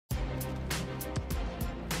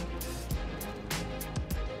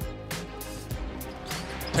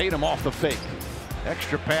Tatum off the fake.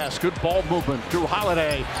 Extra pass, good ball movement through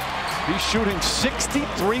Holiday. He's shooting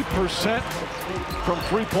 63% from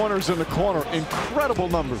three-pointers in the corner. Incredible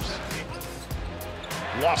numbers.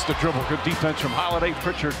 Lost the dribble. Good defense from Holiday.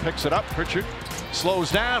 Pritchard picks it up. Pritchard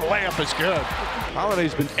slows down. Layup is good.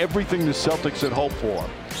 Holiday's been everything the Celtics had hoped for.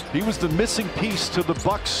 He was the missing piece to the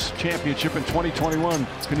Bucks championship in 2021.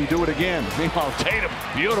 Can he do it again? Meanwhile, Tatum,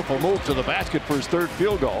 beautiful move to the basket for his third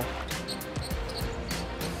field goal.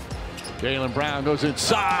 Jaylen Brown goes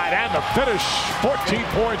inside, and the finish. 14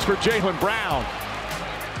 points for Jaylen Brown.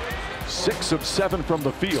 6 of 7 from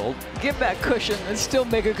the field. Give that cushion and still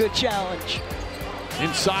make a good challenge.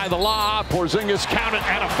 Inside the lob, Porzingis count it,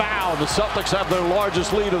 and a foul. The Celtics have their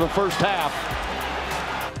largest lead of the first half.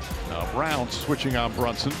 Now Brown switching on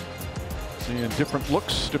Brunson. Seeing different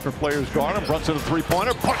looks, different players guard him. Brunson a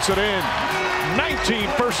three-pointer, puts it in. 19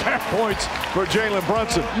 first half points for Jalen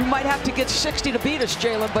Brunson. You might have to get 60 to beat us,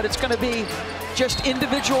 Jalen, but it's going to be just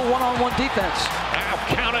individual one-on-one defense. Now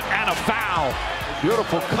count it, and a foul.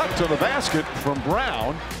 Beautiful cut to the basket from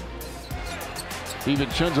Brown.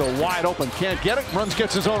 DiVincenzo wide open, can't get it. Runs,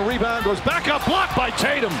 gets his own rebound, goes back up, blocked by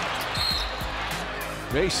Tatum.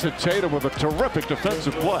 Jason Tatum with a terrific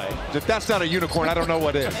defensive play. If that's not a unicorn, I don't know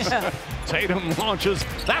what is. Tatum launches.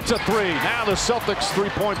 That's a three. Now the Celtics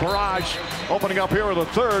three-point barrage opening up here with a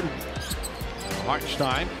third.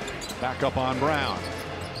 Hartenstein back up on Brown.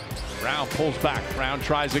 Brown pulls back. Brown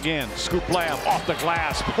tries again. Scoop layup off the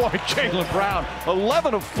glass. Boy, Jaylen Brown,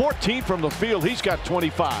 11 of 14 from the field. He's got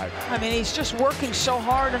 25. I mean, he's just working so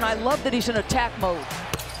hard, and I love that he's in attack mode.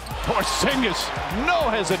 Porzingis, no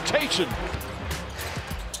hesitation.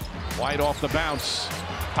 White off the bounce.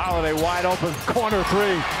 Holiday wide open, corner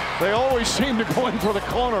three. They always seem to go in for the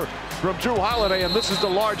corner from Drew Holiday, and this is the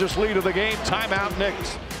largest lead of the game. Timeout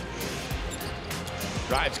Knicks.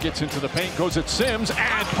 Drives, gets into the paint, goes at Sims,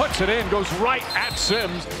 and puts it in, goes right at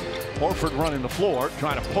Sims. Horford running the floor,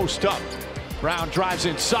 trying to post up. Brown drives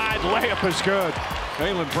inside, layup is good.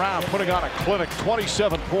 Jaylen Brown putting on a clinic,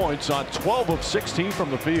 27 points on 12 of 16 from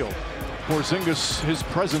the field. Porzingis, his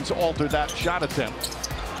presence altered that shot attempt.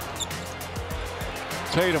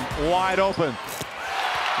 Tatum wide open.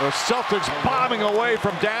 The Celtics bombing away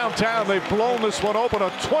from downtown. They've blown this one open, a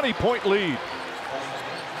 20-point lead.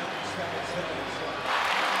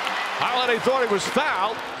 Holiday thought he was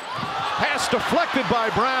fouled. Pass deflected by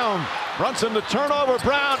Brown. Brunson the turnover.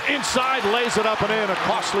 Brown inside, lays it up and in. A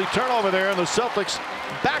costly turnover there, and the Celtics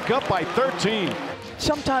back up by 13.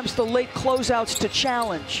 Sometimes the late closeouts to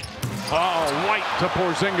challenge. Oh, White to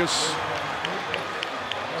Porzingis.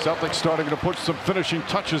 Celtics starting to put some finishing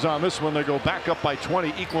touches on this one. They go back up by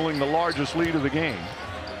 20, equaling the largest lead of the game.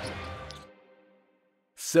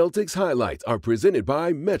 Celtics highlights are presented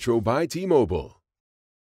by Metro by T-Mobile.